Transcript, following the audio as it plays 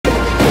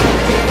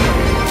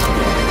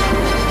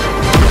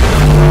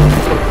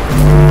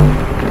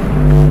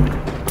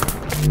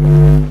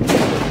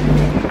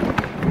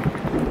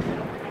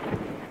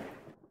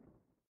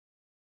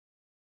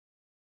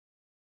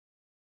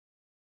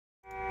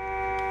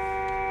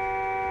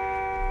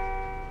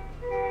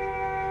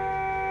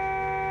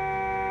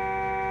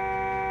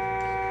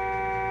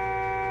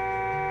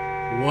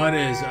What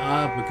is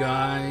up,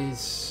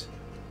 guys?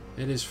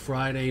 It is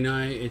Friday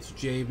night. It's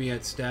JB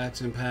at Staxx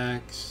and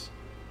Packz.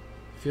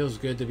 Feels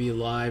good to be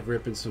live,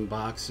 ripping some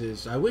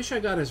boxes. I wish I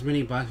got as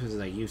many boxes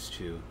as I used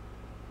to.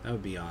 That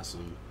would be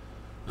awesome.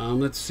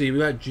 Let's see. We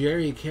got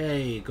Jerry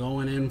K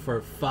going in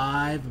for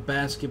 5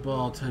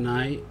 basketball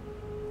tonight.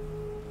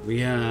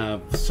 We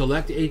have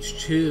Select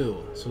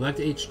H2. Select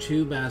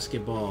H2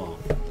 basketball.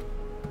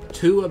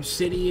 2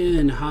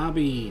 Obsidian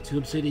Hobby. 2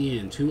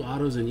 Obsidian. 2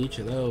 autos in each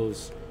of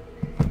those.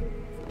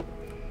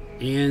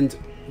 And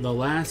the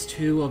last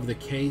 2 of the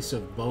case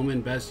of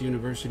Bowman Best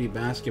University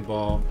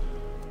Basketball.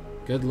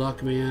 Good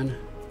luck, man.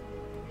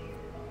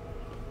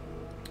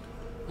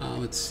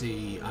 Let's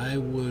see. I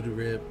would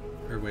rip...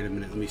 Or wait a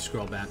minute. Let me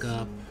scroll back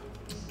up.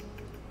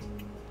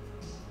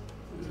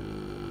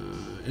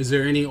 Is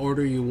there any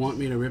order you want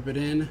me to rip it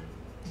in?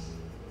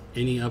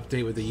 Any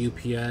update with the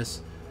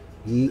UPS?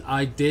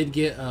 I did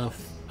get an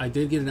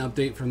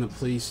update from the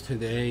police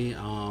today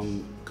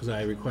because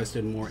I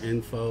requested more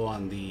info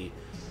on the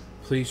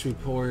police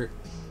report.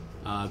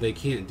 They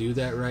can't do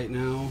that right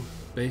now,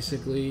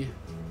 basically,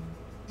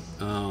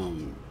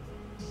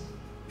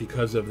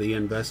 because of the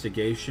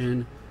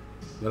investigation.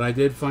 But I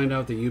did find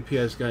out the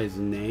UPS guy's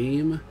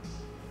name,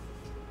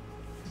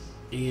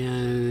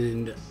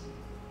 and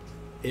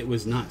it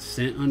was not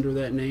sent under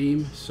that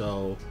name,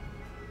 so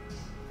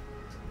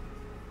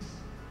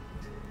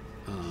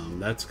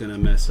that's gonna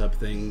mess up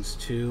things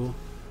too.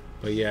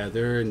 But yeah,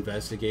 they're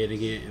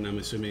investigating it, and I'm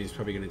assuming it's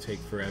probably gonna take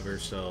forever,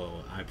 so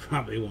I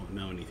probably won't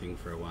know anything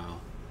for a while.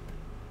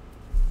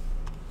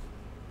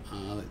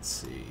 Let's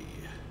see.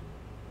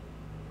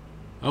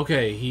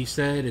 Okay, he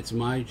said it's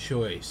my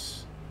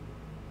choice.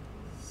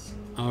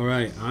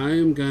 Alright,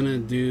 I'm gonna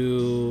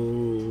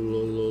do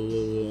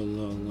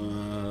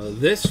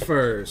this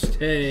first.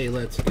 Hey,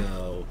 let's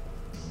go.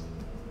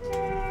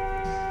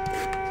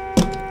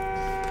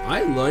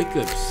 I like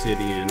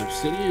Obsidian.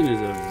 Obsidian is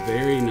a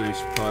very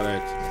nice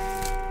product.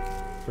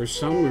 For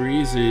some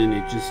reason,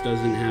 it just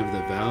doesn't have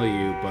the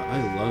value, but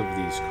I love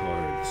these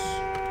cards.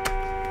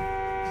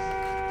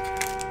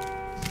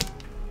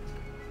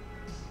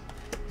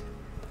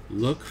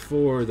 Look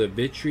for the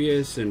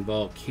Vitreous and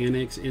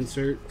Volcanics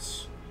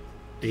inserts.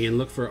 And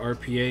look for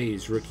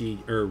RPAs,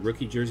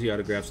 rookie jersey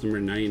autographs number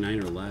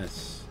 99 or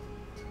less.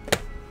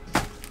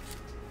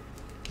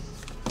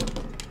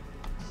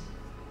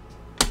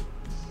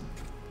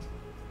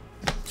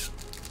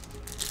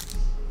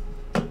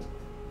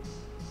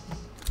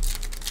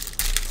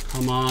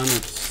 Come on,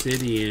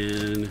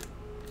 Obsidian.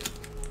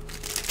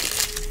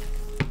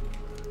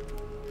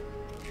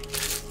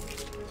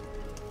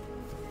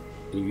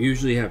 You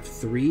usually have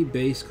 3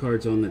 base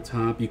cards on the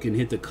top. You can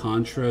hit the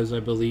contras, I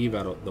believe,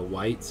 out of the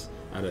whites.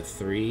 Out of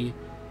 3.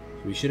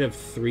 We should have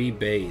 3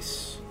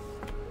 base.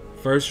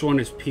 First one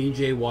is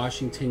PJ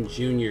Washington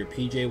Jr.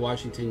 PJ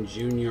Washington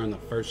Jr. on the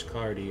first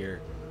card here.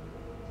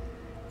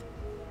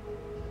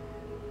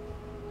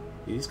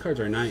 These cards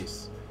are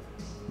nice.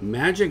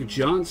 Magic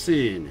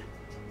Johnson.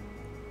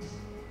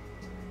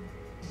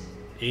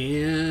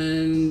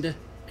 And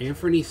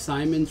Anthony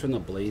Simons from the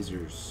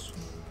Blazers.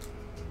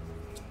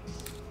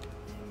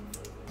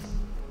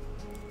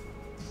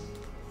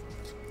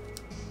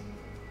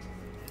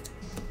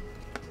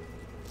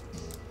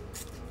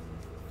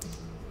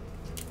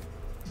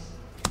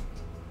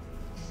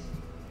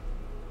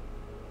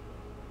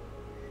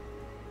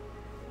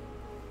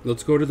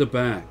 Let's go to the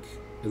back.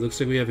 It looks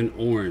like we have an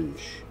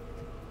orange.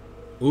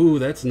 Ooh,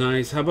 that's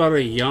nice. How about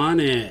a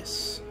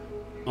Giannis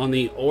on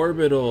the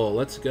orbital?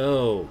 Let's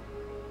go.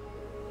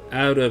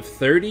 Out of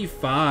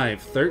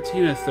 35.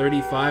 13 of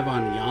 35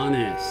 on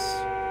Giannis.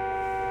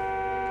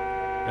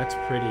 That's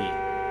pretty.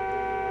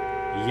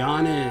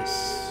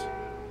 Giannis.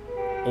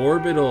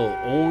 Orbital.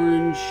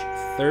 Orange.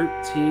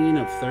 13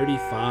 of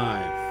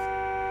 35.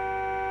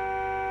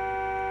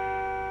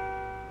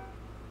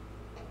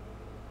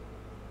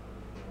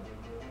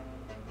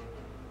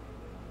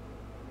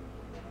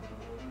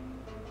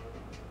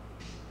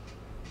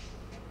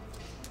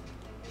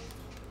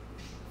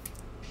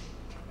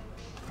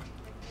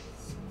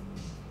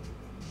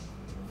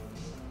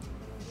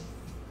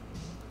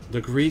 The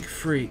Greek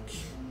Freak.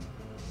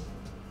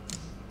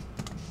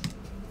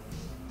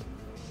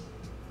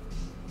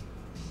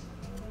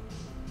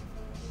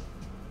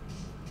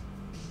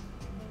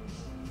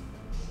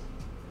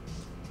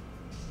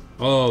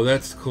 Oh,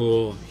 that's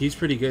cool. He's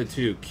pretty good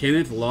too.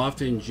 Kenneth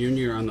Lofton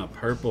Jr. on the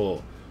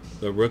purple.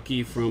 The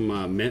rookie from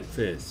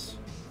Memphis.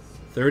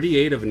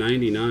 38 of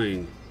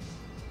 99.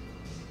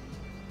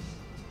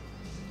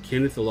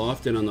 Kenneth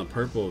Lofton on the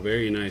purple.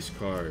 Very nice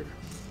card.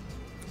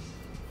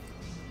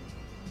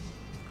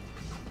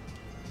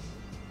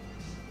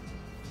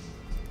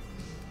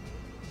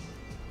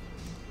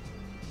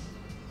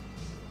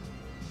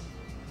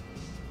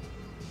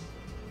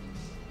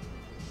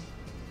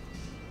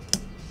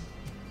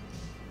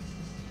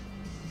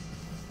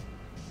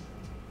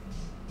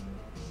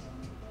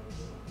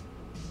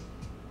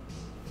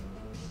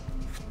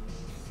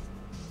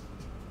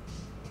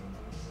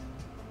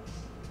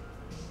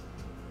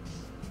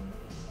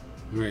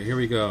 All right, here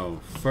we go.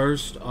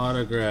 First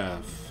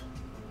autograph.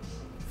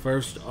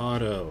 First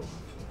auto.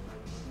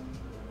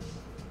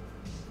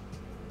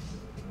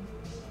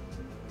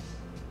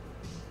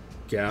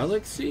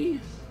 Galaxy?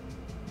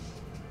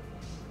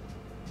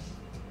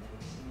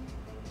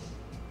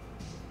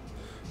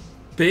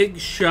 Big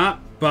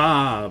Shot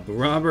Bob.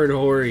 Robert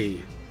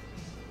Horry.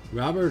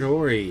 Robert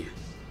Horry.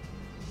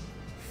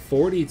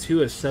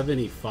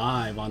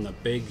 42/75 on the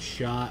Big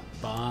Shot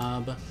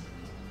Bob.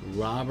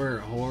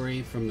 Robert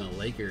Horry from the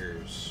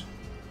Lakers.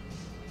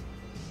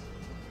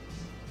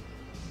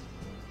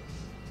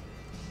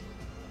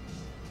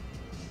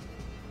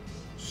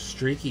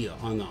 Streaky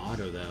on the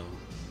auto though.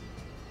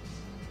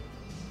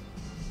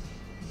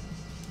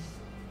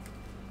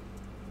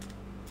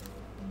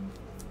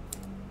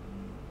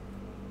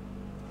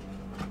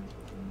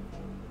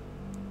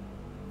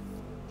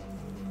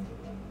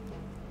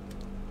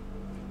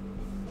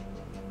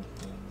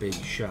 Big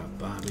Shot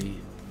Bobby.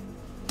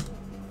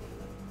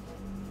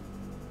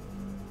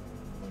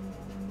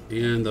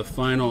 And the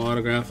final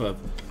autograph of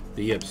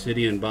the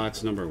Obsidian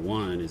box number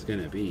 1 is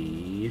going to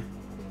be...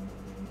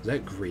 Is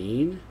that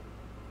green?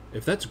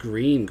 If that's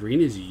green,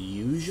 green is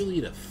usually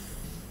the...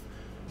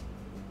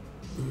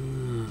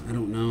 I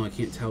don't know. I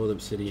can't tell with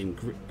Obsidian.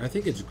 I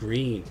think it's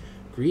green.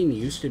 Green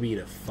used to be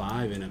the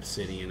 5 in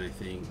Obsidian, I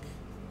think.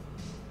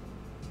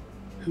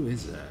 Who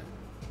is that?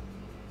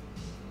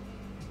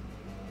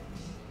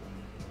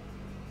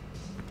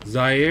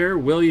 Zaire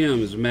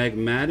Williams,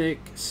 Magmatic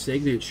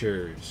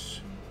Signatures.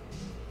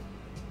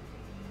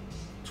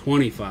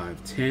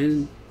 25,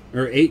 10,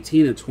 or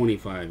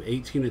 18/25.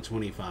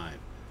 18/25.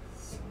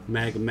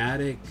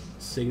 Magmatic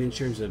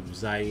Signatures of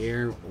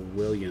Zaire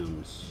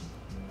Williams.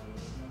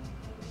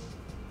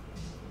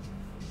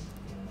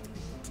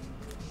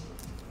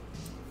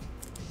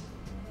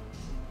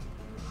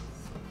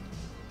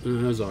 That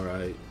was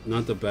alright.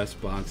 Not the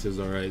best boxes,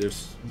 alright.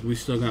 We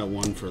still got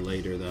one for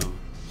later though.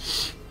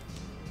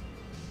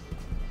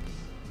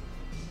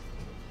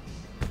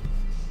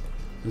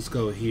 Let's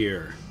go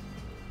here.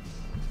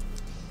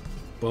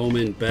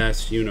 Bowman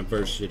Best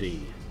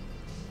University.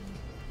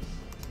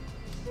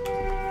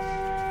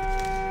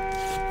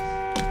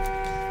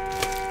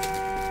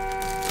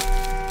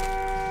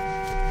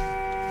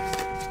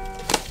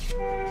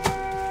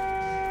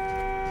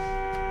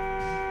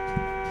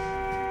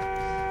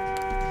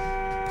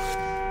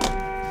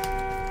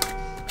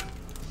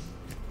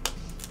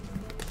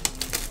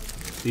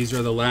 These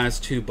are the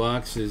last 2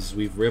 boxes.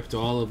 We've ripped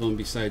all of them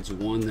besides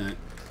one that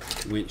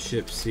went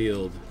ship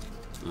sealed.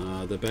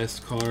 The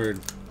best card,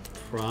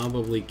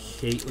 probably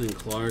Caitlin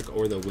Clark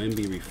or the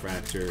Wemby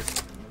refractor.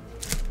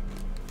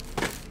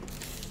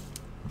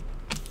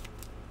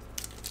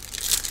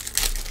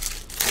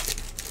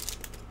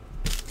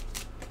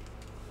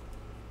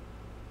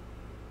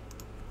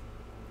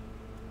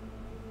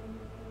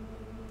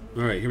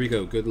 All right, here we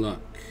go. Good luck.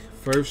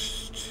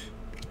 First,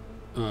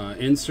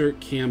 insert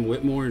Cam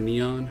Whitmore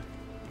neon.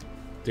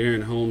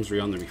 Darren Holmes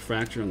on the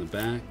refractor on the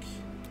back.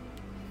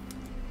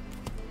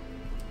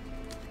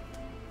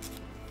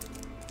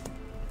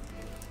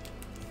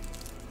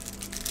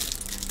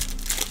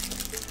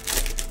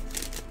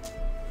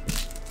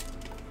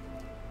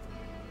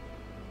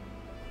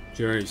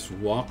 Jarius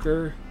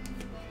Walker,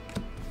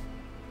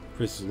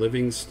 Chris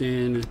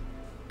Livingston,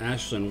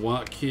 Ashlyn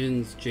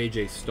Watkins,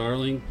 JJ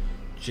Starling,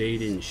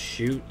 Jaden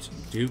Shoot,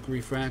 Duke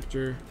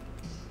refractor.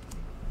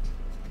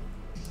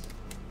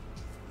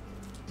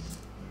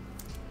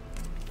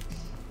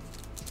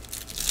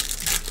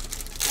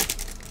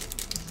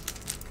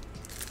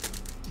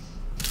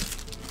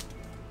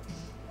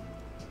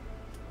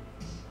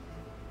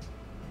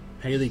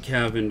 Haley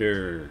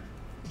Cavender,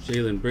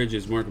 Jalen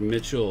Bridges, Mark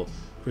Mitchell,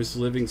 Chris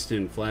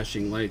Livingston,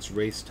 Flashing Lights,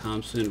 Race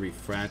Thompson,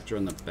 refractor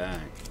on the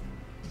back.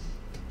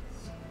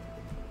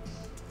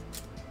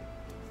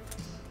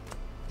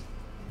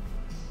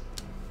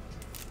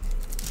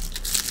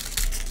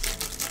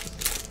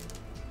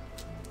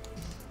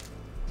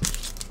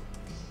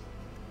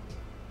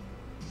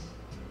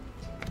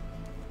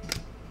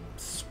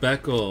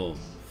 Speckle,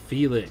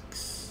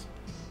 Felix,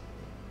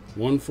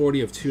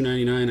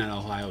 140/299 at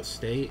Ohio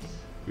State.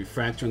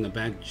 Refractor on the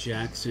back,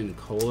 Jackson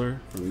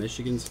Kohler from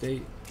Michigan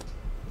State.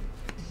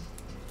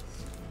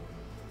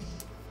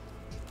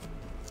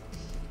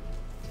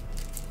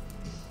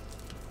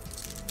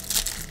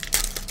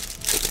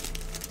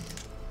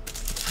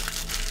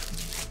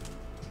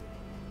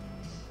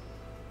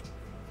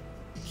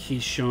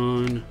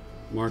 Keyshawn,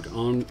 Mark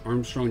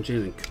Armstrong,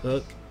 Jalen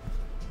Cook,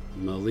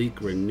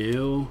 Malik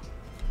Renew,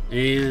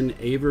 and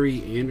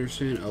Avery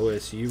Anderson,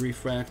 OSU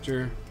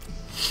refractor.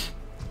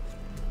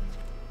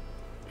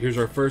 Here's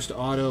our first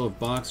auto of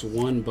box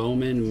 1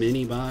 Bowman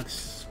mini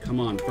box. Come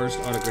on, first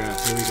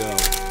autograph. Here we go.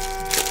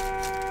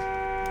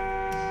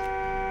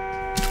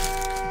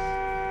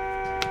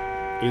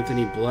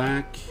 Anthony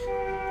Black,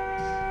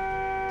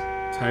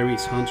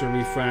 Tyrese Hunter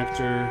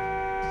refractor,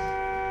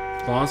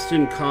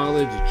 Boston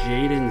College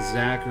Jaden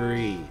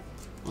Zachary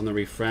on the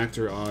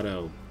refractor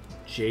auto.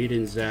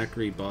 Jaden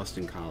Zachary,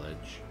 Boston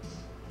College.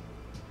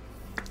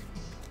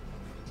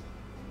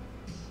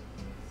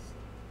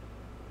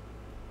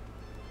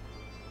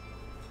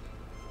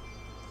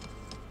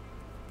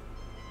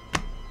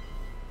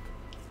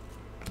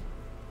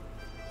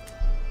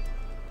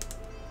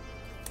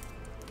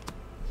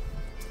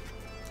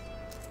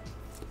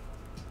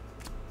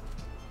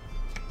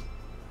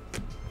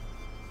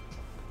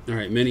 All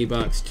right, mini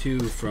box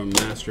 2 from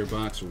Master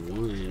Box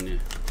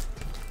 1.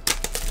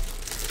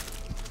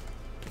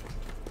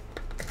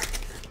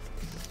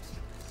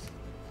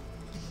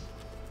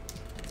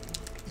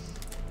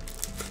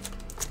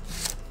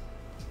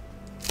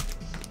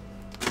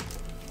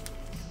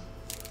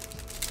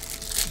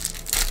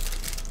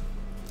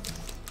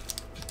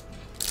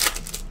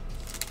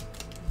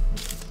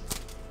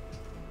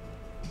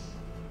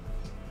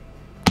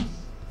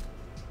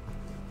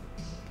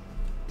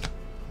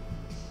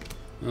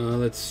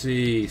 Let's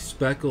see,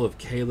 Speckle of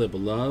Caleb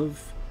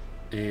Love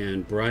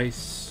and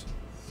Bryce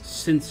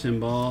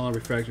Sensenball,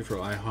 refractor for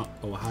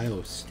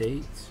Ohio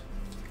State.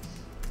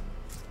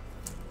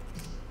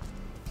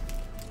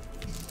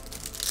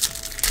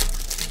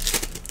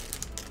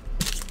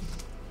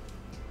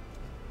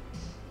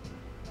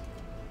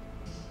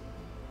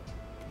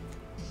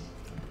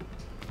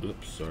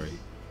 Oops, sorry.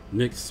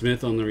 Nick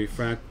Smith on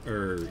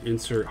the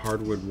insert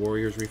Hardwood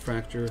Warriors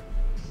refractor.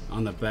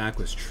 On the back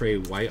was Trey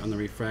White on the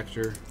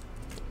refractor.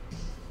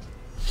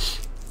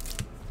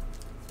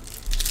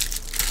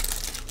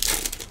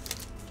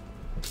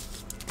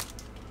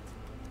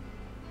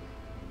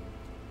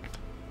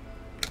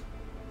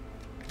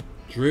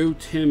 Drew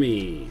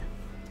Timmy.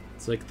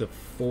 It's like the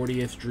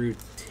 40th Drew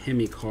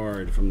Timmy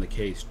card from the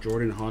case.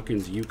 Jordan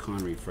Hawkins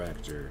Yukon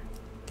refractor.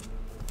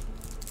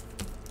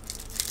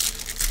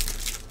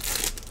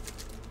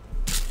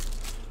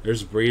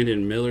 There's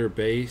Brandon Miller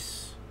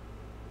base.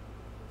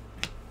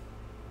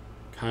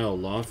 Kyle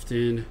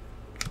Lofton.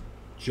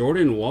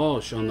 Jordan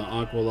Walsh on the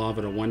Aqua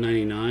Lava to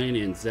 199.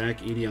 And Zach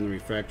Edey on the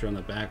refractor on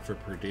the back for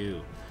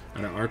Purdue.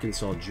 Out of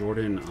Arkansas,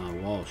 Jordan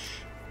Walsh.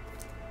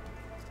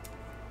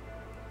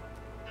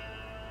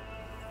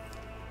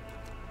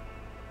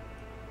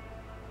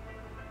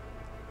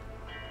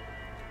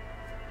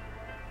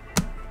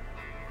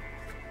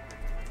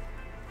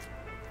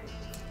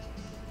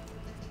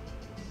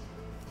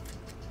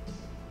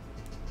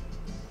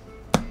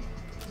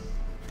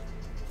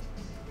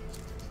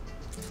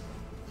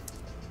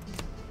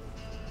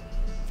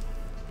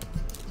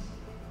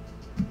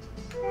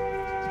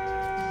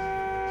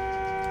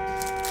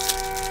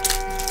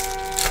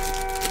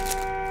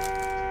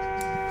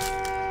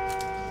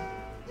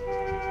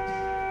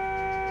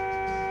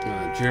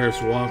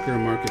 Jarris Walker,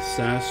 Marcus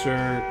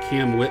Sasser,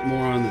 Cam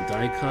Whitmore on the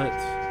die cut,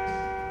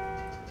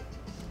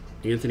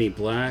 Anthony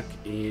Black,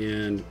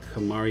 and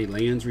Kamari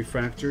Lands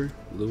refractor,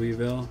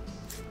 Louisville.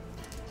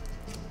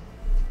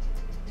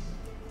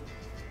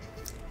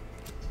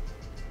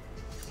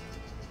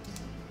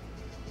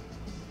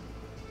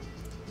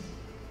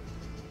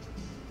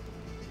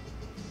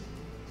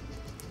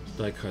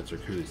 Die cuts are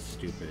kind of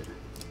stupid.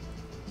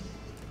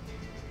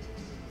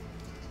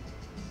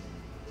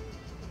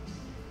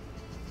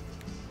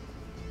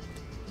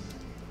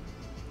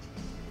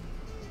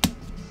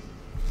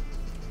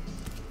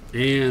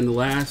 And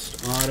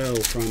last auto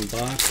from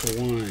box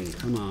 1.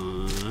 Come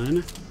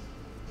on.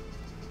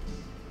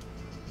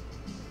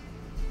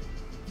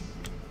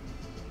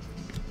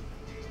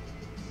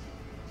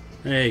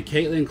 Hey,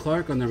 Caitlin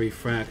Clark on the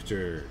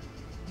refractor.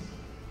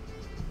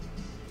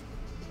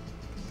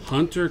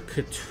 Hunter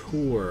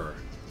Couture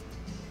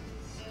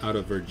out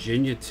of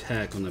Virginia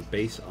Tech on the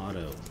base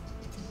auto.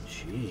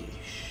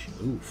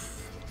 Sheesh.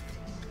 Oof.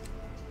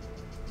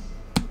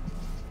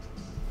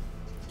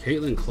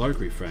 Caitlin Clark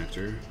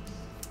refractor.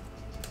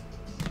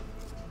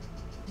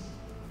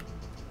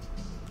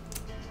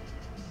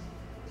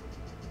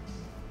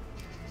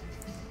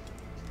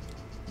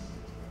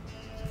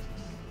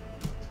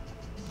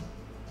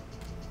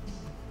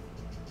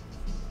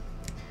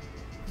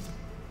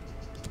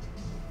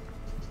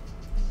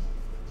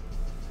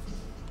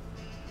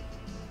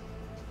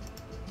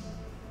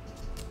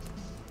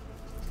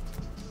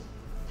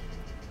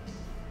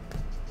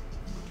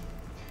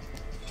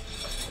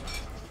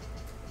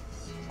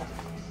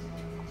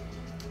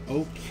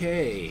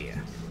 Okay.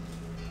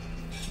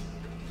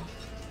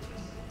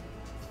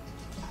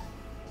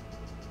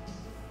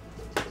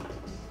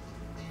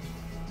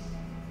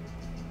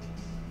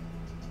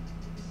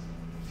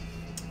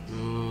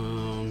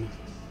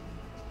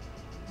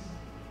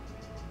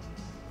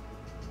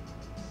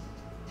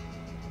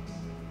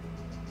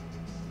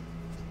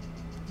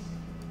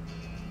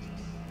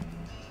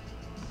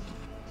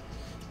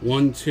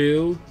 One,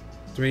 2,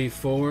 3,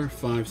 4,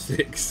 5,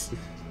 6.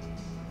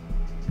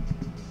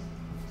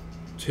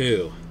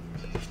 2.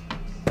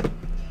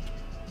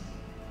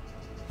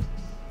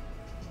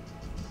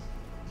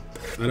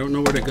 I don't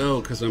know where to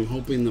go because I'm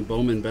hoping the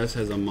Bowman Best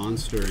has a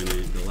monster in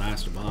it, the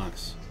last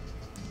box.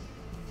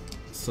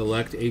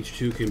 Select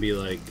H2 can be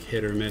like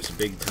hit or miss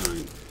big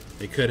time.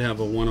 They could have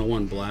a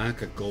 101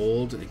 black, a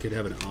gold, it could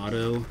have an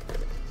auto,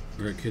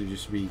 or it could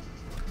just be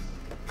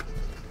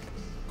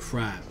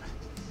crap.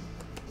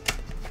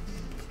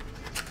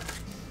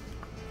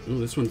 Oh,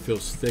 this one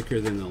feels thicker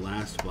than the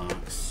last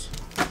box.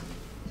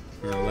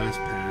 Or last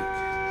pack.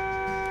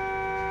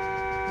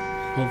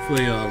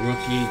 Hopefully a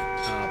rookie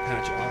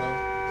patch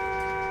auto.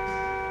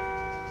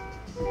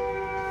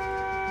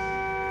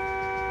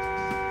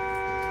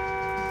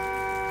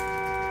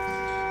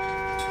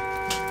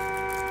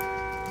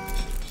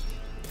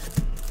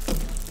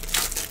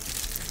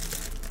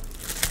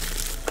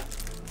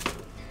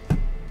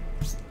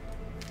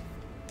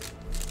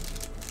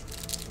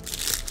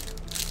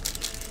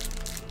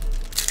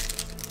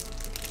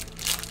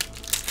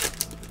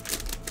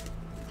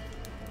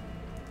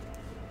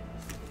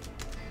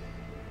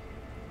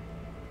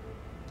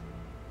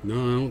 No,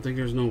 I don't think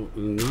there's not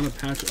a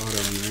patch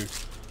auto in there.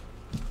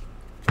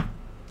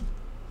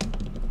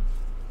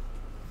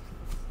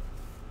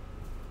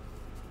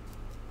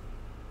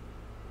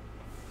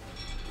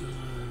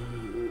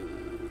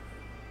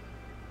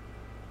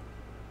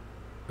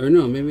 Or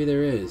no, maybe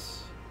there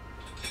is.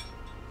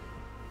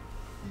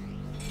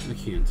 I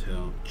can't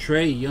tell.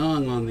 Trae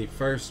Young on the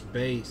first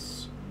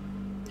base.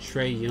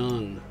 Trae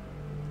Young.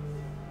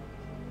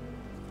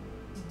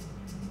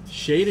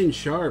 Shaedon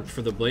Sharpe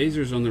for the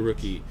Blazers on the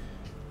rookie.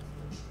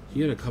 He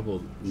had a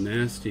couple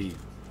nasty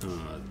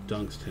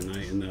dunks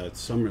tonight in the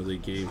Summer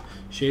League game.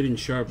 Shaedon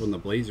Sharpe on the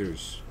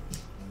Blazers.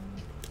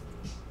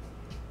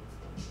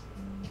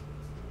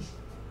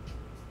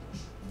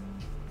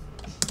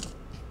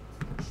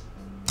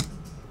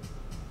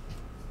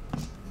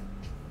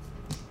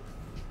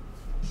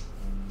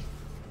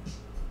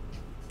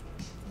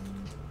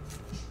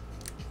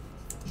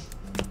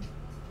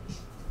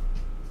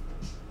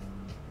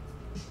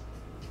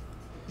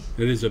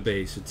 It is a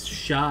base. It's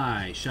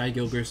Shai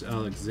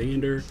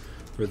Gilgeous-Alexander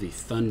for the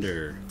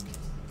Thunder.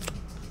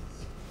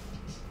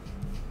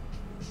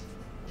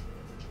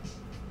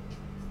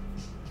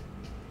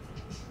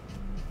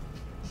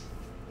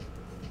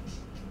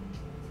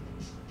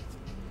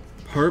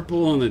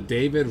 Purple on the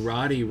David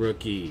Roddy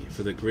rookie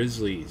for the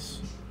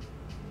Grizzlies.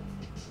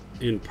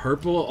 In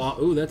purple,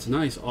 oh, that's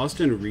nice.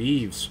 Austin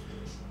Reeves,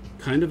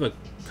 kind of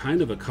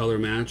a color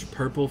match.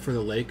 Purple for the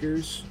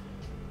Lakers.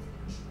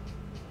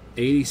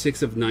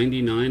 86 of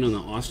 99 on the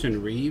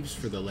Austin Reeves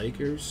for the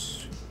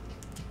Lakers.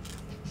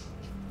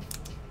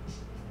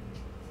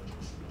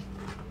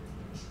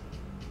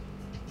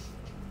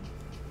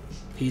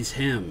 He's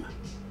him.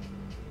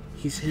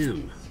 He's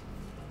him.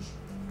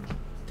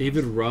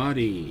 David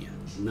Roddy,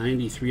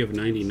 93 of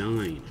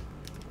 99.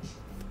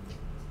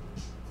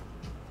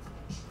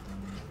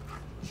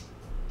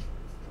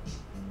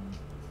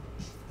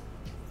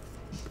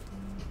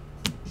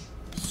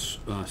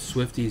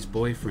 Swifty's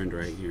boyfriend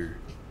right here.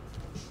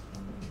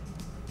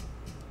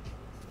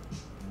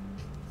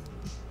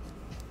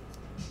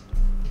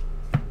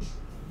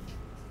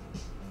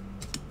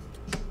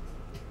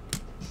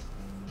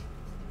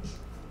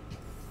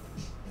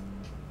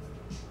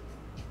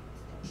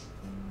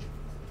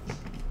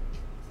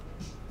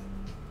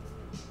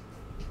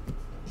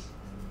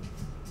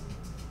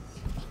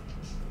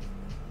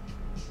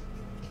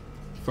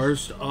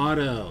 First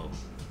auto.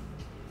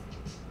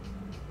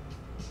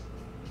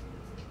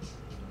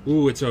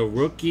 Ooh, it's a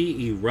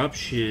rookie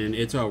eruption.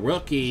 It's a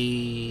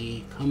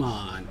rookie. Come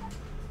on.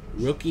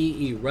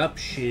 Rookie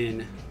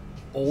eruption.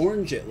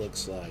 Orange, it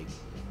looks like.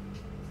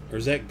 Or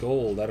is that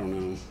gold? I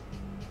don't know.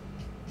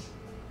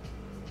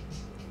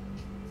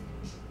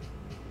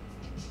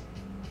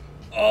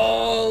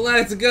 Oh,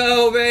 let's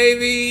go,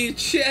 baby.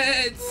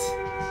 Chet.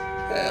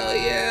 Hell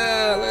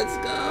yeah. Let's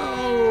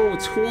go.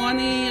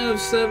 20 of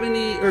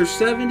 70 or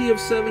 70 of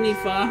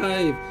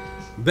 75.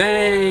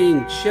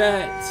 Bang,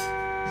 Chet.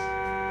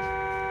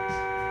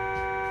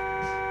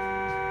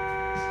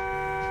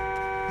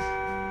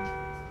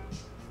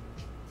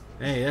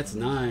 Hey, that's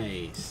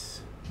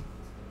nice.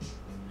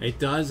 It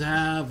does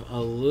have a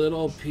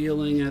little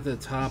peeling at the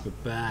top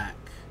back.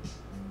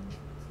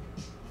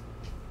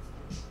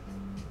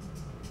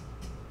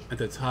 At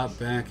the top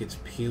back, it's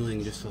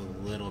peeling just a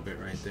little bit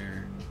right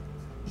there.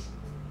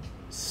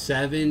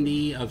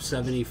 70 of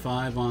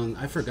 75 on...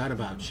 I forgot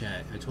about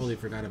Chet. I totally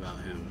forgot about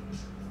him.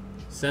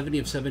 70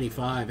 of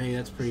 75. Hey,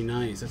 that's pretty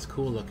nice. That's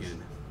cool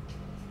looking.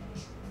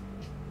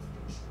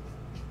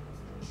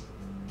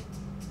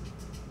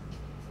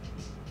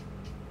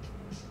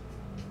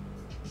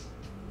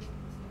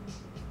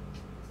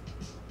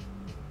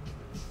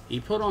 He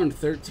put on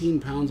 13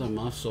 pounds of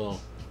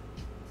muscle.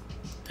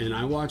 And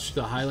I watched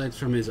the highlights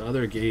from his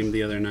other game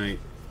the other night.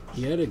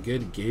 He had a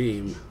good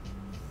game.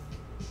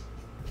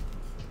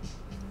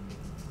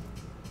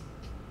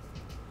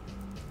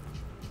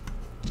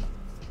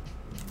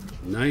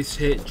 Nice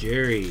hit,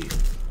 Jerry.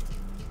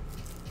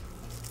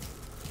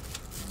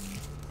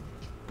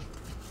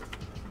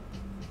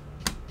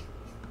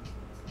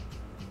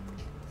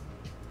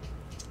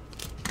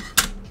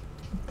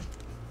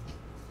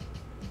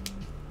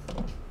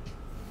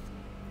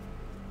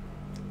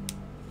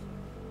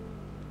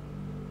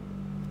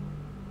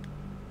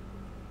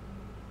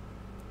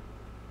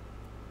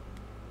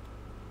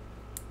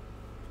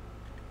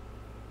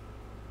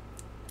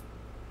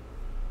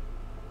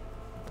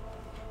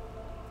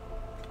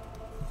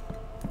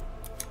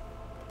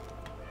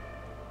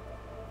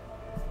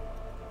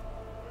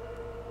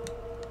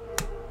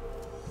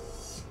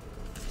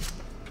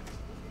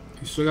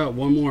 You still got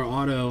one more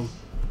auto.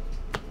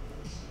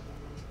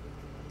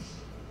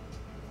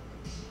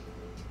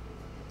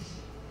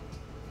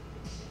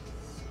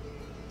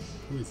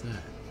 Who is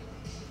that?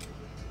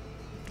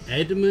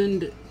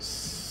 Edmund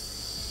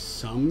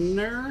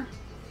Sumner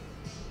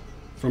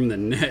from the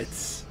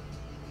Nets.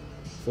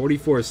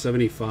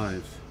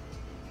 44.75.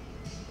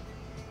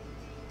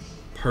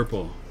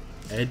 Purple.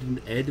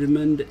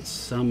 Edmund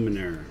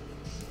Sumner.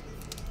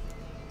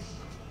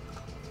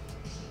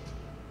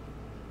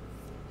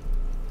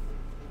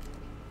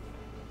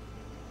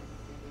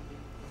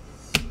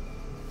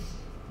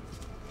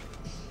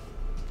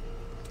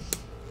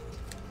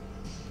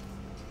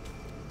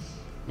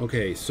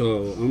 Okay,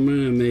 so I'm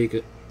going to make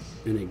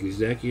an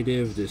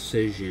executive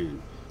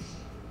decision.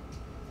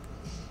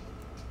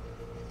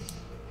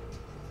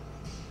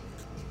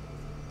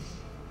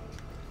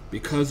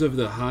 Because of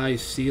the high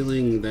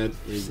ceiling that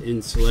is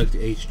in Select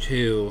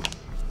H2,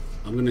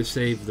 I'm going to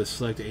save the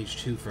Select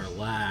H2 for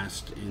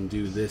last and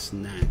do this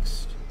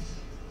next.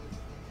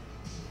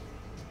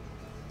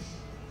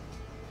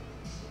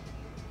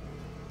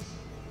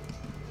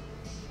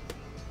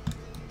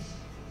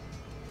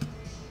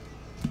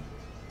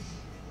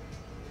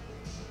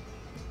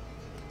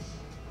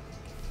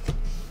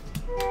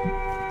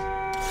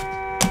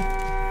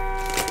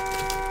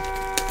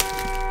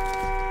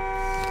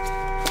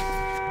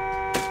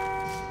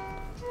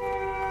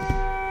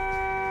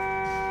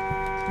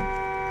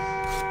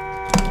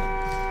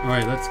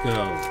 Alright, let's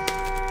go.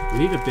 We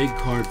need a big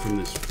card from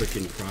this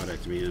freaking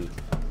product, man.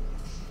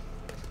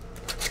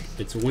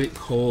 It's went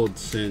cold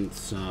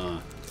since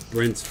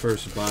Brent's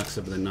first box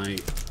of the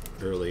night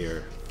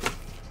earlier.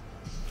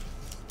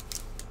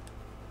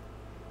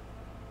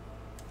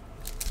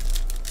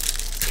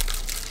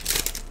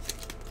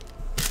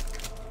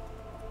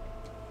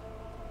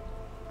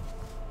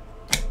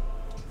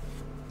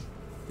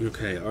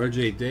 Okay,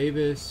 RJ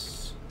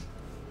Davis.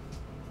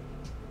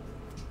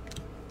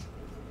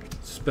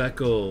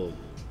 Speckle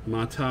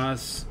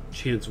Matas,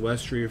 Chance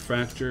West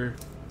Refractor.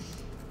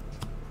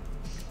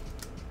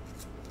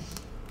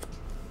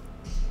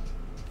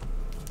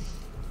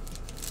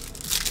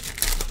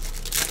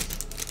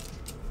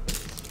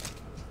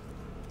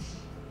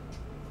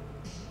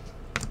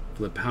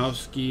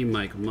 Lipowski,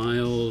 Mike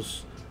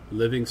Miles,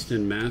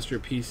 Livingston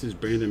Masterpieces,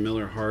 Brandon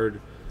Miller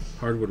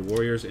Hardwood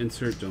Warriors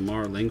insert,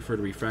 Domar Langford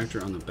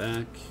Refractor on the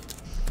back.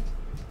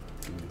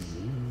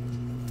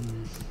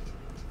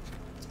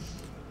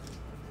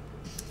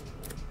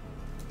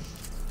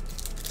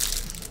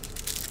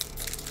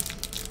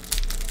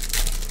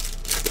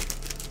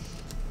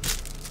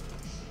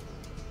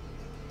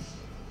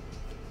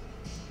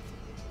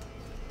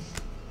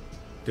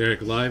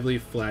 Derek Lively,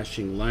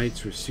 Flashing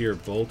Lights, Rasir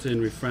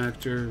Bolton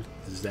Refractor,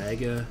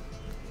 Zaga.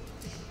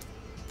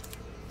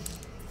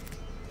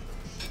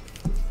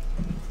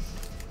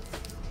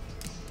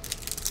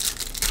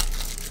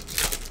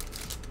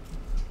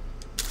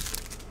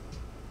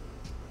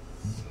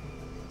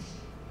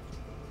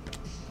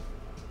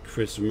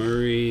 Chris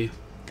Murray.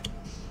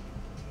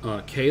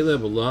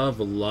 Caleb Love,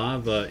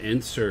 Lava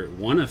insert,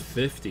 1 of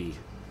 50.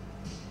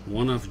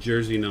 1 off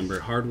jersey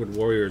number. Hardwood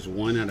Warriors,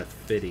 1 out of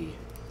 50.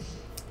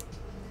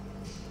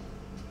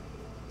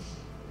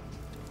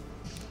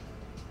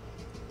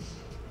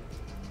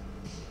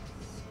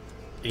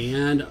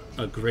 And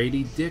a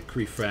Grady Dick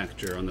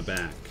refractor on the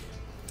back.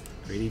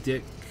 Grady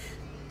Dick.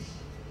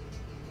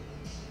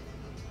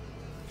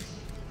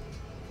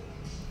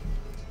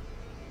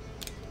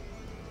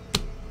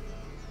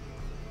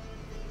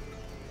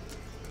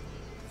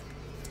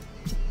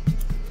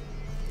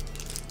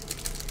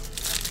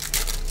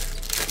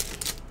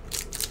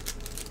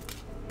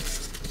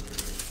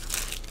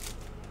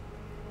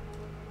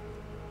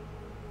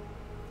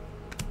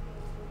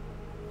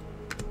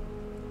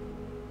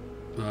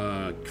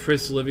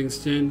 Chris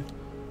Livingston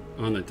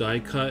on the die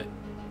cut.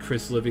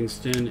 Chris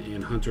Livingston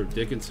and Hunter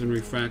Dickinson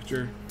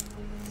refractor.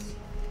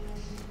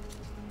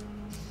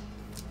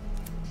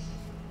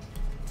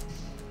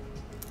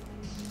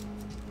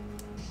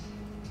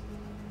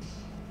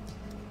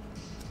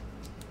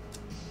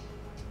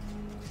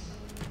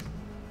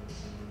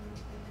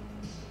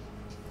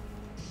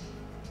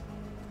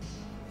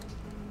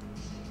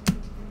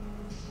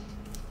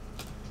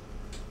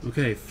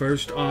 Okay,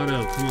 first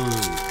auto, come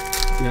on.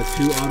 We got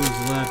 2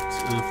 autos left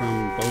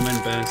from Bowman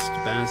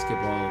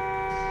Basketball.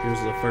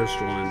 Here's the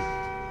first one.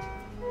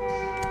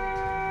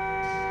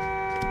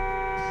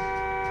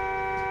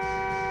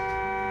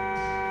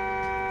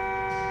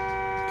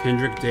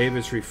 Kendrick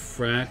Davis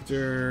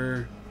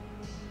refractor.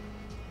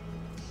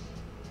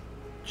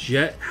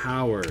 Jet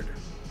Howard.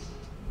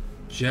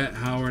 Jet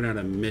Howard out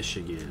of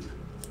Michigan.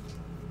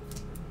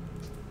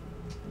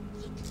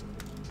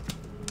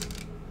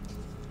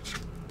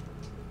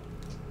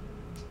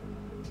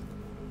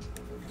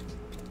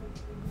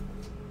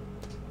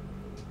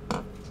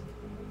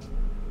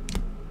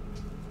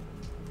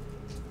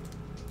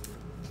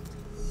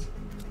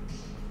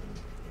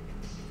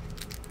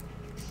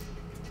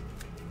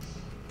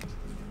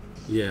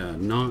 Yeah,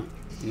 not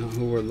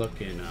who we're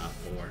looking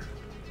for.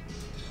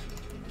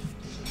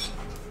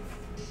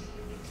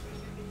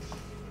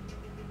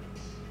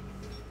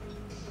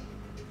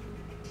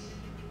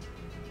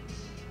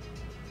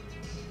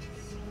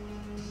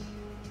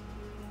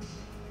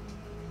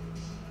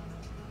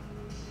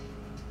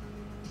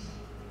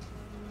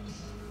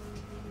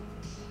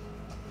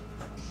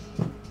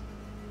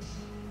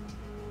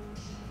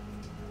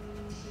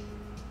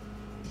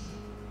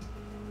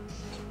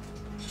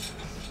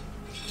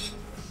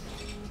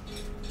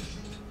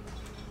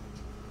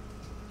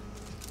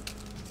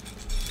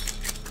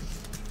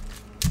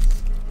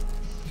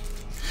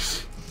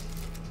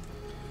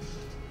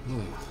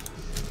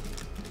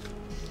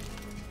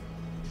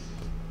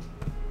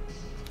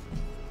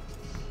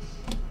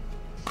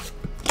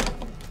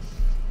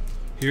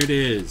 Here it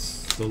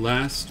is, the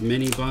last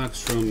mini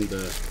box from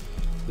the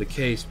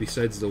case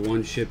besides the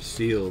one ship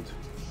sealed.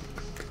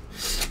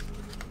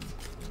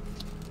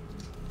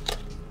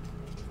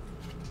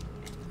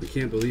 I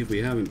can't believe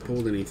we haven't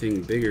pulled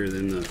anything bigger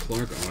than the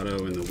Clark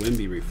Auto and the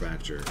Wemby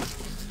Refractor.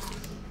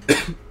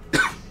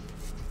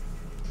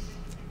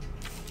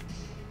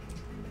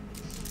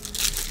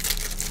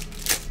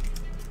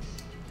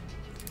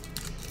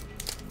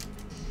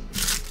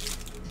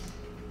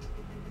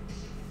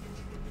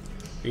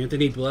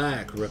 Anthony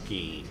Black,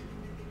 rookie.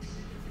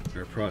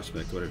 Or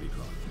prospect, whatever you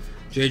call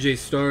it. JJ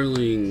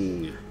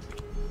Starling.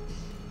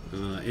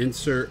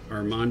 Insert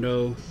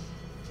Armando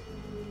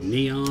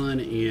Neon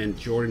and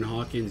Jordan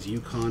Hawkins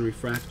Yukon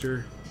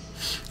Refractor.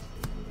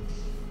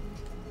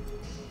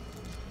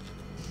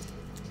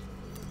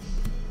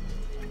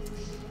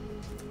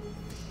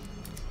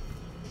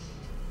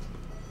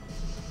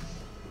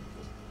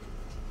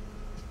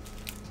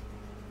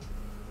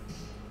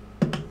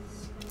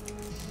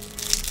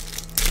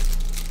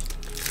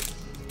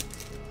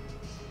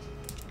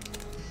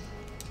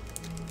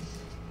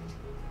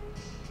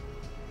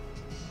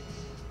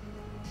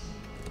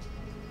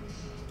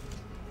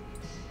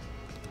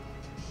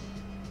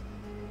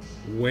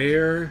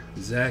 Where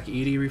Zach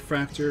Edey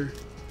Refractor.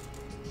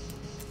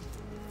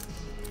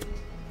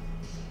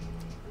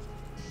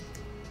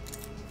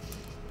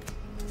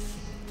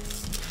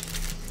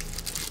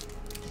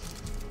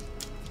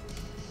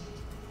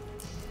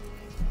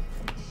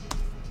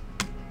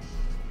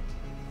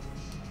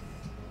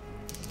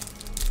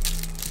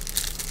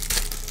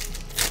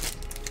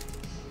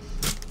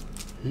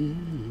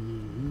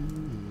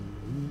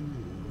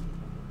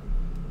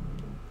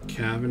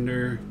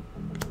 Cavender.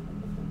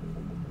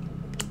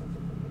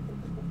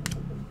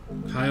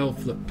 Kyle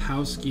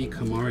Flipowski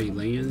Kamari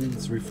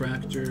Lands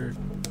Refractor.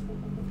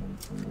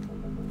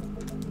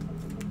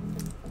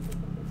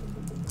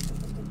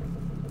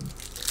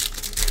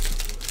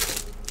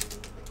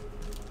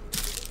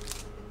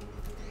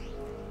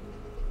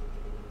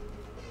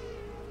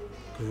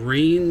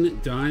 Green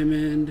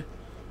Diamond.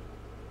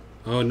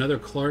 Oh, another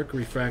Clark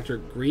Refractor.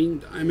 Green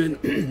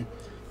Diamond.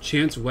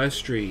 Chance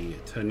Westry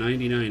to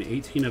 99.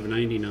 18 of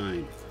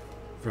 99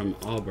 from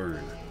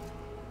Auburn.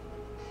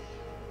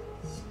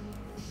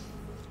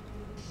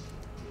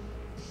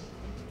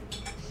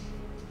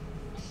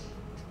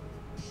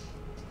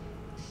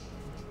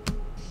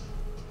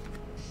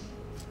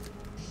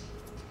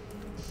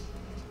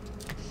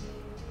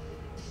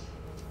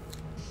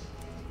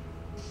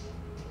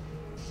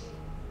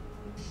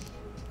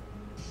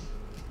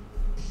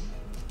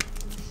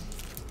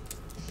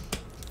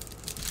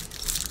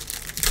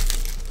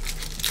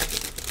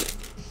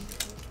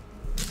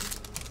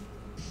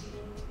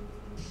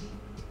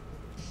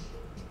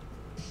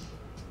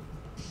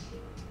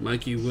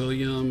 Mikey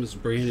Williams,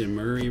 Brandon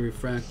Murray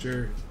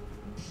Refractor.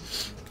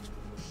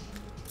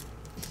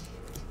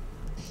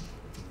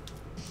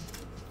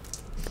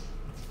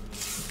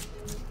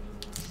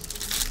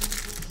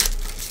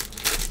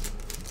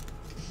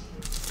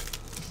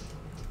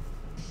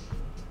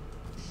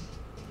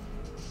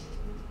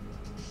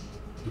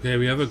 Okay,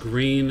 we have a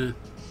green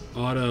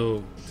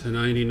auto to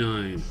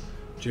 99.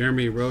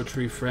 Jeremy Roach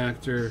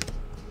Refractor.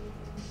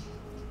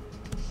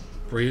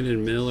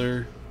 Brandon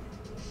Miller.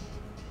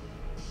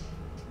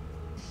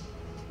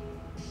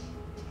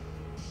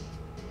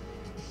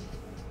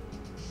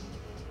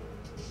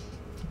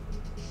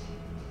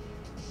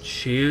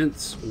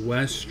 Chance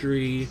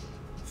Westry,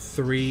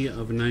 3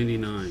 of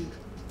 99.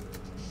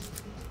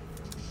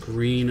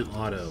 Green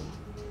auto,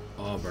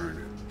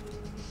 Auburn.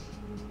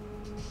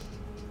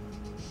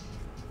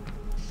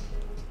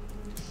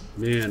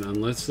 Man,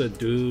 unless the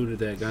dude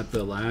that got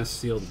the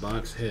last sealed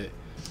box hit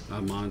a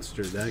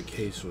monster, that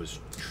case was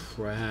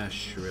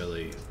trash,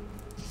 really.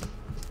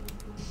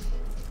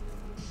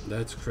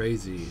 That's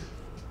crazy.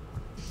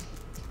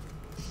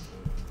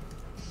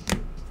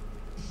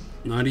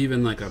 Not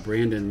even like a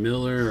Brandon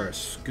Miller or a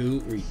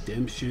Scoot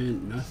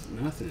Redemption.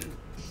 Nothing.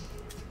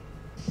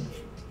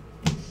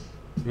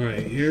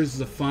 Alright, here's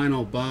the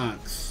final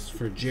box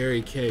for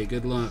Jerry K.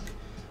 Good luck.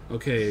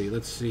 Okay,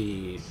 let's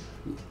see.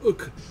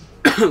 Look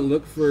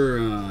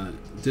for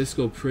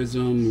Disco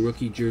Prism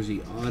Rookie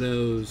Jersey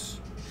Autos.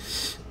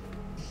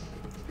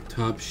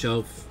 Top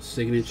Shelf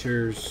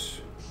Signatures.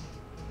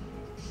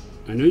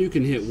 I know you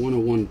can hit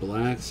 101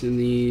 blacks in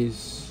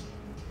these.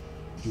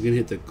 You can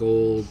hit the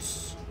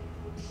golds.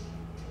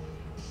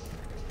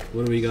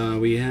 What do we got?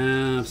 We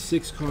have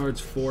 6 cards,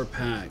 4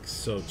 packs.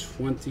 So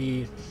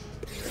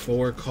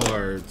 24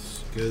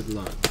 cards. Good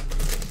luck.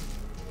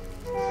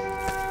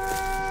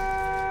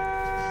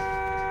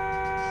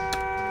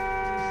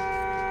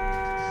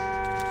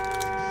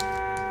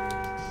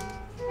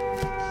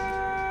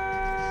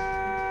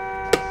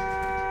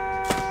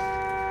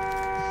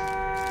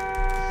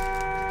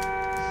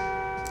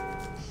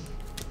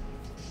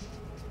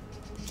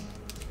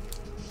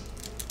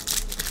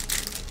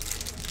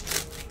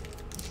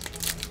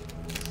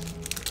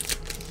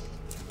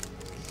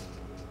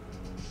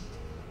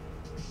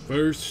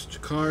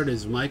 First card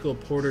is Michael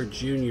Porter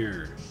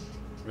Jr.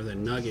 for the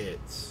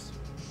Nuggets.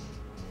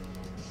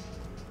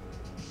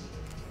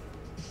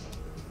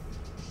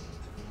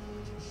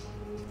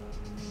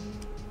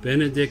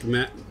 Benedict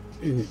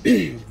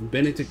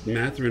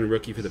Mathurin,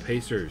 rookie for the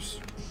Pacers.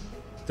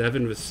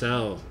 Devin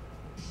Vassell,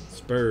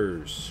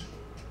 Spurs.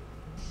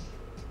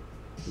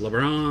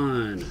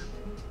 LeBron.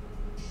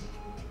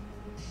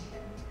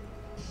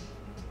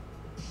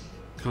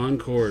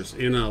 Concourse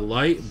in a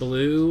light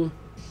blue.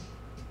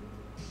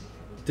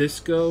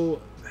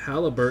 Disco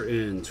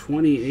Halliburton,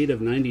 28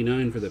 of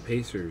 99 for the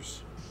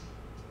Pacers.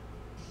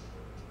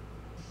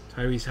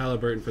 Tyrese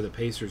Halliburton for the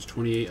Pacers,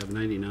 28 of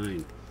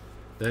 99.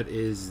 That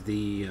is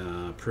the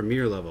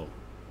premier level.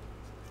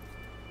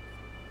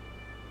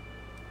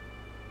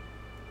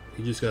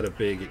 He just got a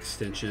big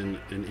extension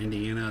in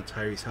Indiana,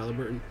 Tyrese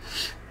Halliburton.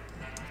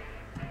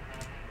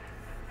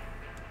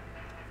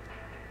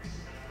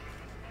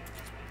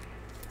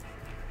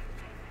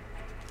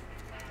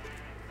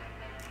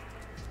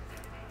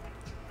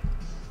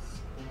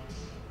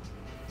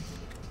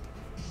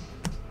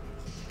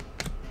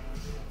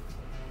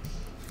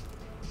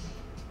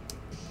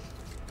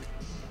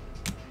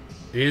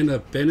 And a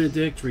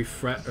Benedict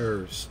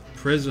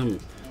Prism,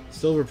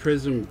 Silver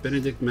Prism,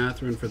 Benedict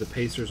Mathurin for the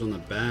Pacers on the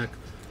back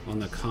on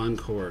the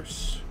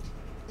concourse.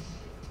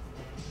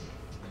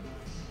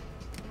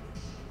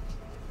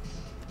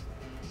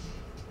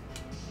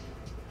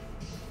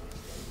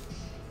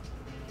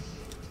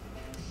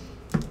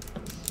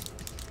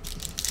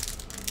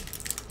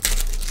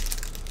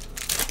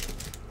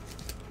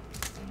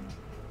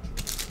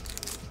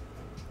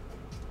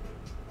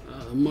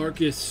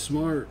 Marcus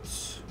Smart.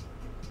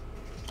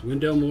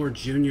 Wendell Moore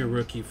Jr.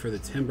 rookie for the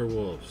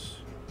Timberwolves.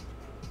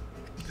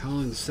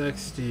 Colin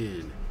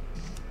Sexton.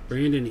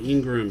 Brandon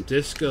Ingram.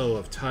 Disco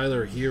of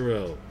Tyler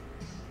Hero.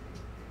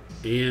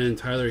 And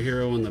Tyler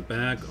Hero on the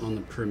back on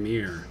the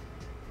premiere.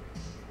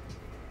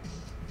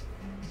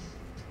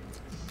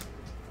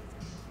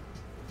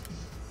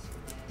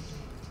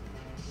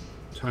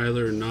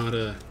 Tyler not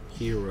a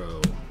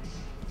hero.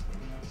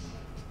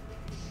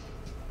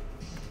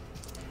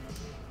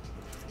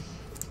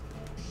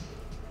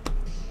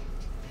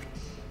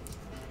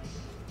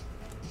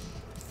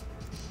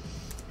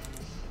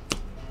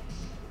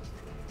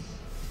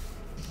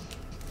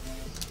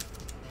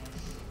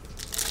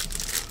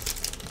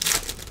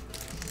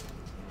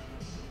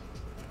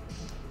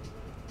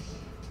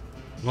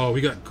 Oh,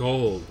 we got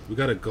gold. We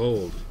got a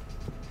gold.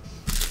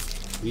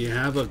 We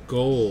have a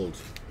gold.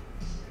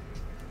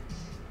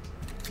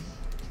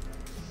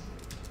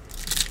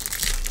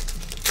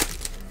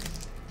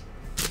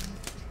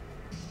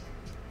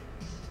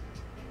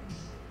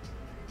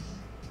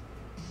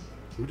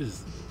 What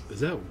is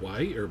that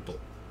white or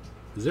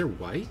is there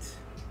white?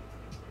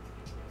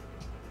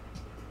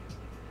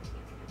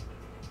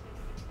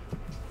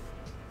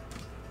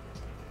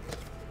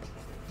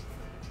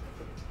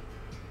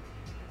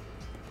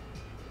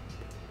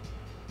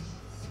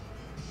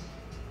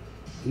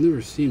 I've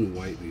never seen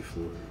white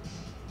before.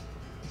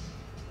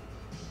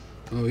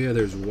 Oh yeah,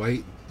 there's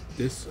white.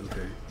 This,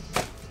 okay.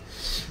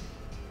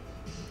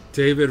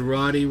 David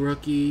Roddy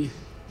rookie.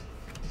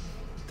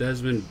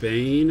 Desmond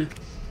Bain.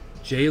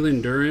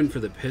 Jalen Duren for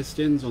the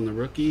Pistons on the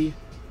rookie.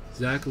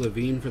 Zach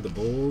LaVine for the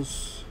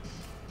Bulls.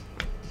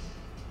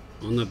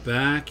 On the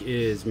back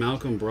is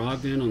Malcolm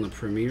Brogdon on the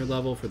premier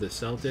level for the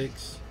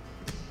Celtics.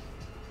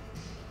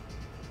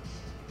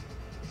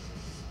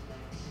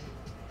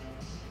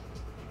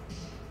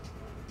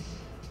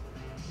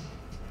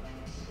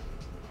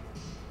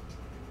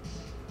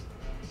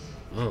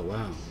 Oh,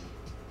 wow.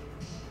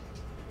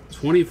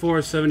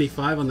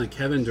 24/75 on the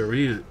Kevin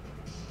Durant.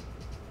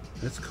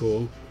 That's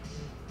cool.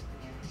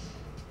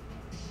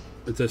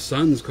 It's a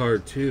Suns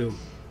card, too.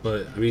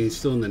 But, I mean, he's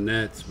still in the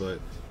Nets, but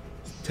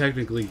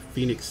technically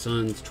Phoenix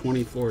Suns,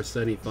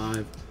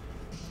 24/75.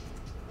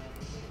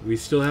 We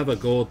still have a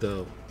gold,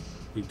 though.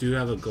 We do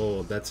have a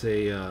gold. That's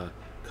a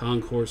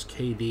Concourse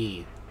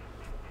KD.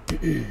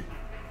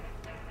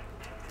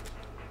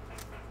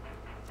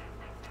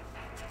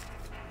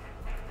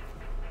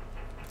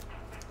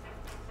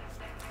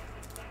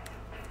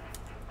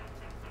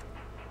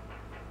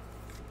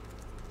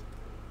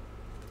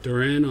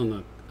 Duran on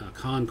the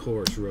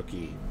Concourse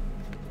rookie.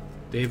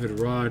 David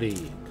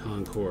Roddy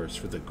Concourse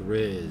for the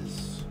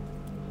Grizz.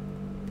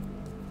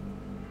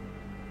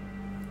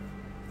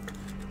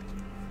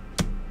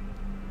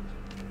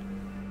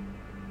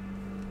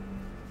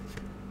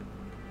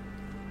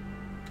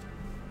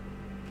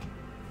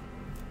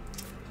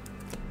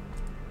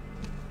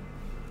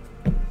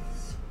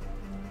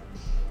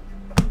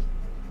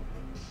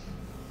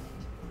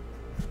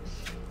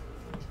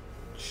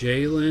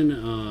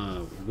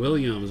 Jalen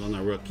Williams on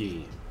the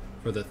rookie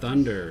for the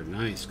Thunder.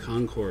 Nice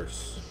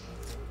Concourse.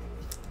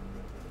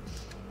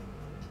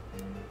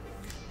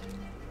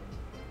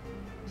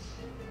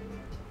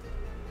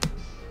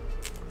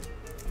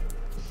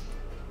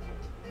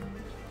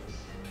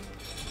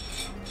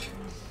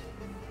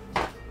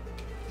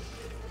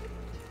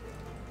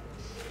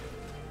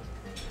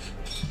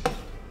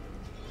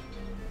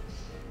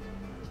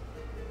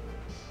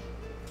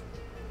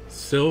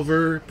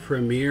 Silver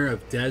premiere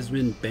of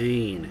Desmond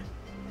Bain.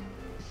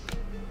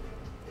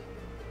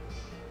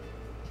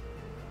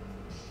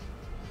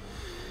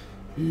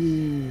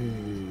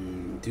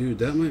 Dude,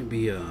 that might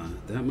be a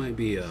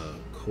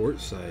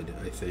courtside,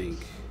 I think.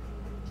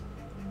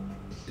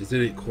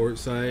 Isn't it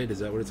courtside? Is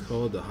that what it's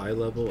called? The high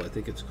level? I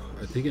think it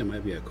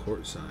might be a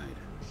courtside.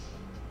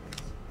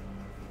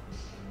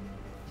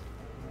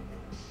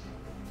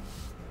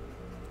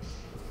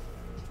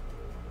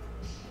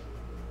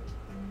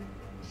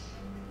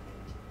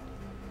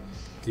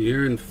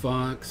 De'Aaron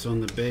Fox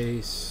on the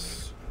base.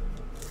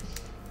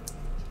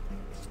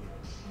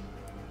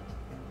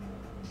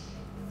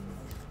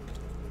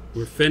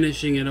 We're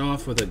finishing it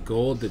off with a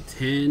gold to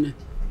 10.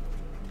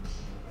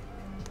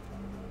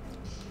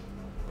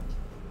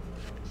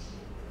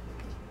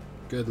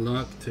 Good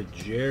luck to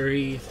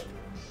Jerry.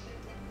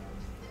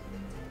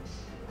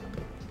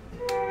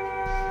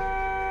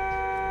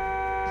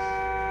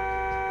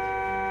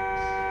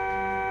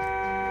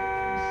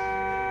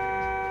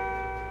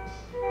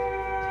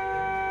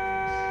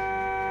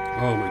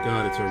 Oh my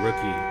God, it's a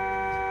rookie.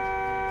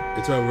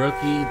 It's a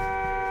rookie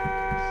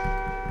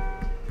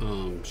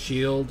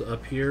shield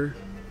up here.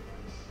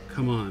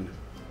 Come on.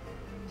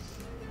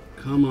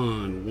 Come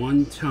on.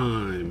 One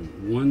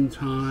time. One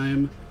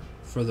time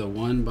for the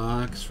one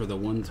box for the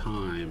one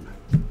time.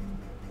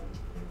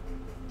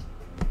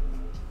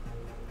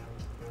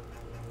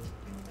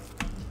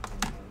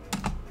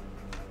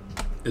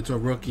 It's a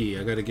rookie.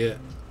 I gotta get...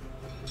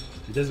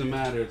 It doesn't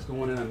matter. It's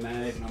going in a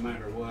mag no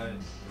matter what.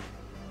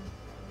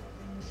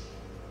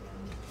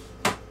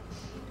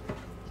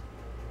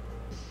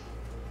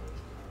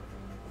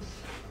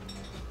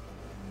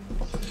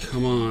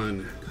 Come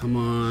on, come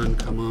on,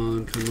 come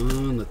on, come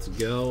on, let's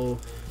go.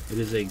 It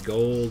is a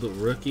gold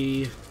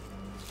rookie.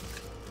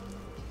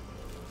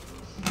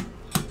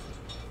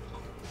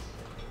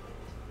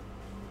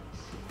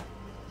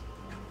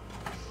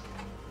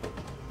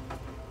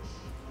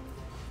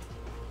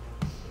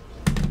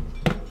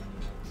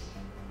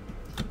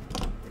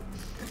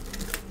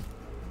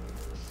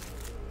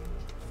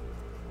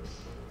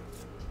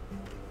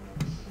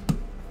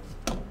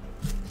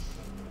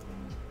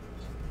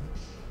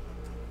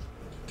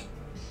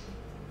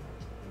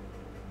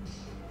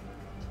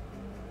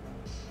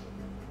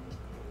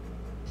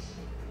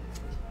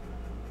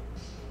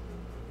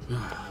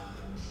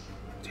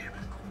 Damn it.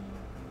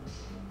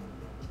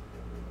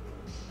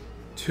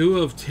 2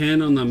 of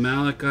 10 on the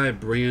Malachi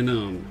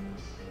Branham.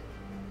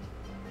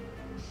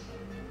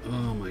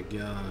 Oh my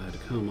God,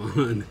 come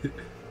on.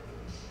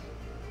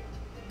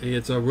 Hey,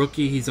 it's a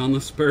rookie. He's on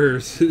the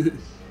Spurs.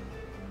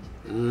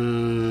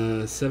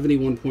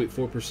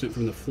 71.4%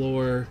 from the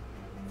floor.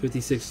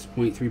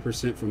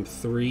 56.3% from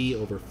 3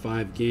 over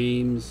 5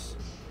 games.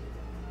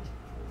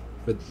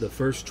 But the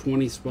first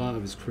 20 spot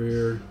of his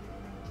career.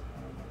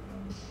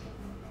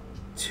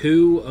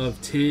 2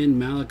 of 10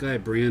 Malachi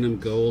Branham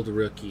gold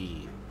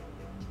rookie.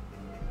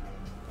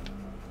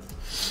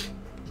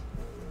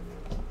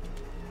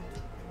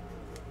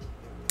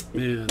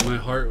 Man, my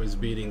heart was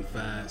beating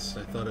fast.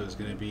 I thought it was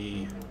going to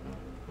be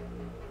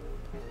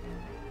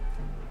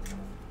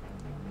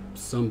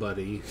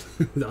somebody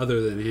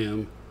other than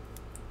him.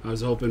 I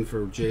was hoping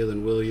for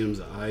Jalen Williams,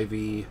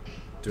 Ivy,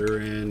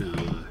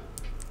 Duran,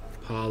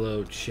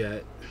 Paulo,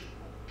 Chet.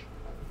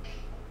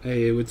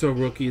 Hey, it's a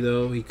rookie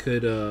though. He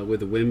could,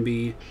 with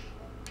Wimby,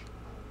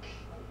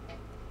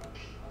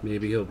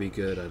 maybe he'll be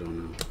good. I don't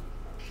know.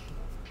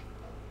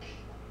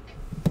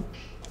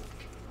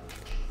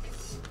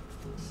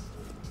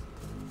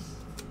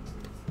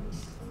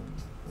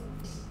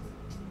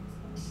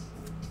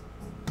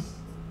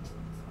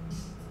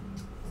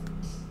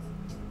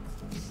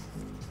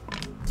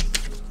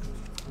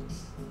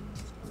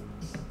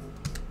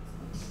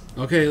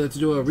 Okay, let's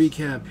do a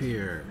recap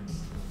here.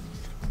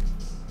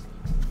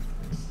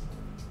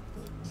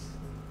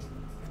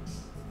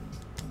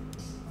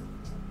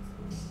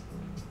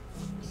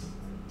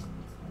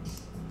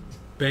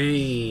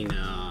 Bain,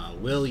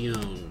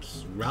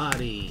 Williams,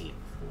 Roddy,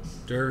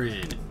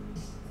 Duran,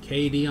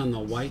 KD on the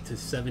white to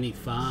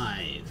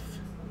 75.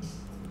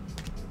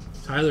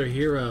 Tyler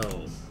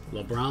Hero,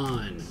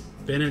 LeBron,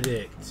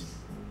 Benedict,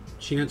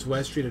 Chance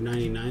Westry to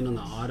 99 on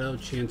the auto,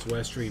 Chance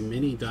Westry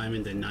mini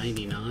diamond to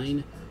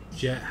 99.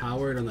 Jet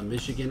Howard on the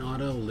Michigan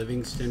auto,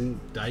 Livingston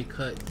die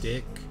cut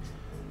Dick,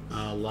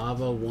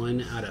 Lava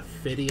 1 out of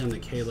 50 on the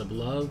Caleb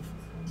Love,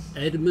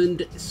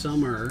 Edmund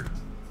Summer.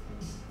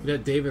 We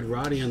got David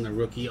Roddy on the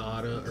rookie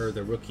auto, or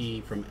the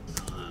rookie from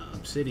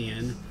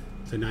Obsidian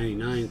to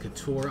 99.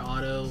 Couture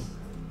auto,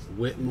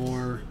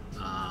 Whitmore,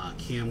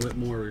 Cam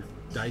Whitmore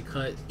die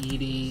cut,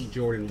 Edie,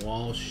 Jordan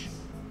Walsh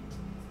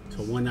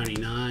to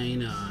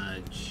 199.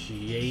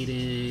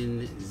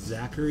 Jaden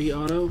Zachary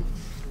auto.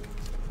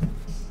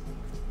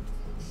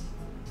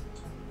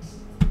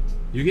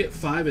 You get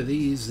 5 of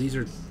these.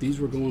 These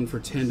were going for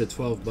 10 to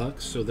 12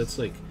 bucks, so that's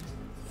like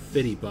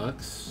 50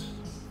 bucks.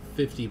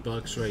 50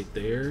 bucks right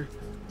there.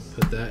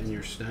 Put that in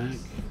your stack.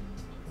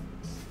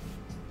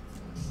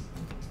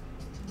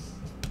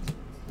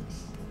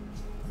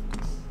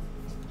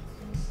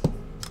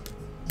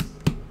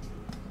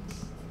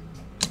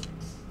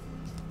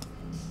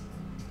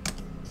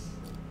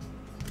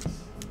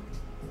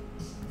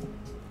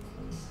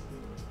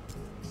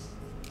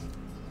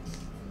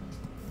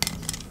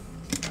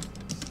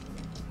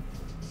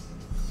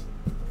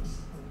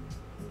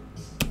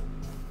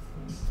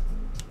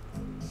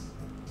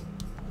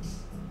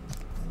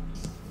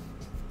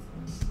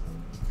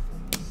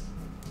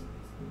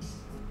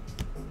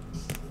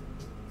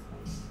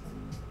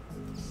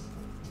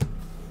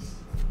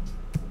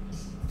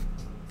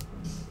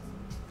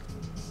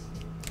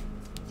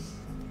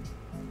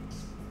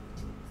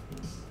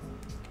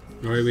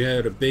 All right, we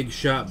had a Big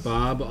Shot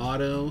Bob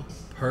auto,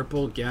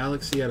 Purple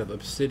Galaxy out of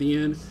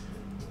Obsidian,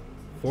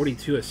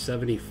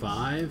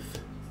 42/75.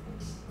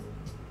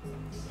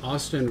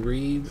 Austin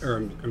Reeves, or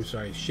I'm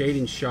sorry,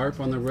 Shaden Sharp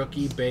on the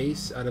rookie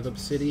base out of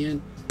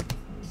Obsidian.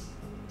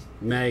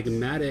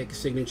 Magmatic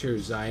signature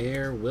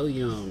Zaire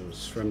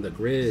Williams from the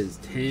Grizz,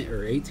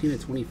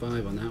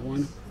 18/25 on that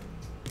one.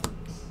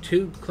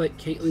 2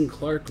 Caitlin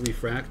Clark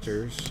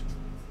refractors.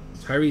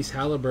 Tyrese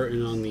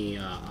Halliburton on the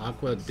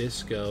Aqua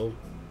Disco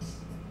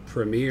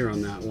Premier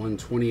on that one,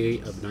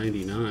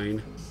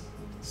 28/99.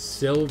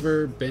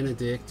 Silver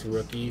Benedict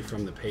rookie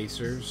from the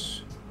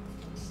Pacers.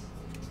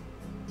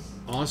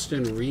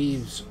 Austin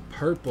Reeves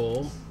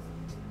purple,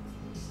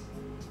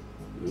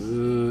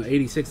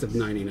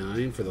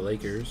 86/99 for the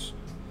Lakers.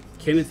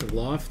 Kenneth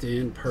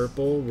Lofton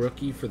purple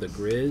rookie for the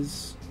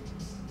Grizz,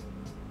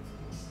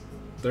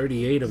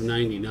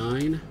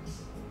 38/99.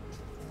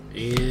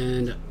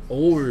 And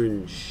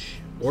orange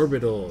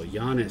orbital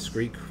Giannis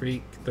Greek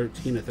Freak,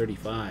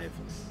 13/35.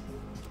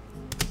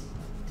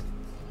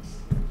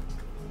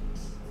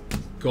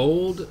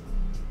 Gold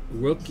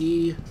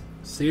rookie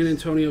San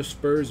Antonio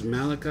Spurs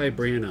Malachi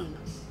Branham,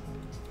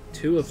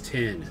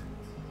 2/10.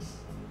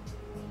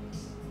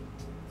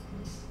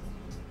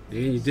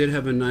 And you did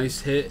have a nice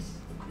hit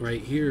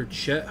right here,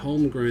 Chet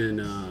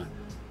Holmgren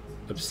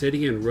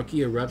Obsidian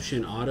Rookie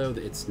Eruption Auto.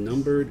 It's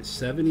numbered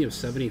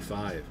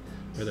 70/75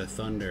 for the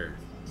Thunder.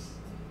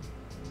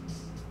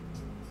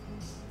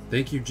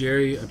 Thank you,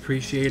 Jerry.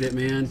 Appreciate it,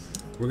 man.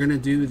 We're gonna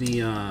do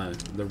the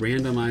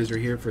randomizer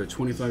here for a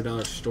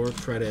 $25 store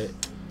credit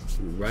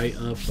right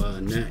up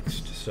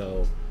next.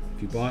 So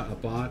if you bought a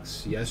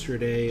box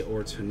yesterday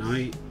or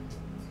tonight,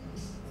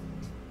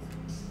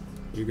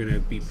 you're gonna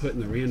be putting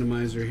the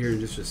randomizer here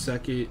in just a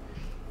second,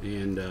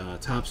 and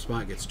top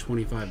spot gets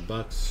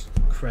 $25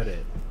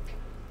 credit.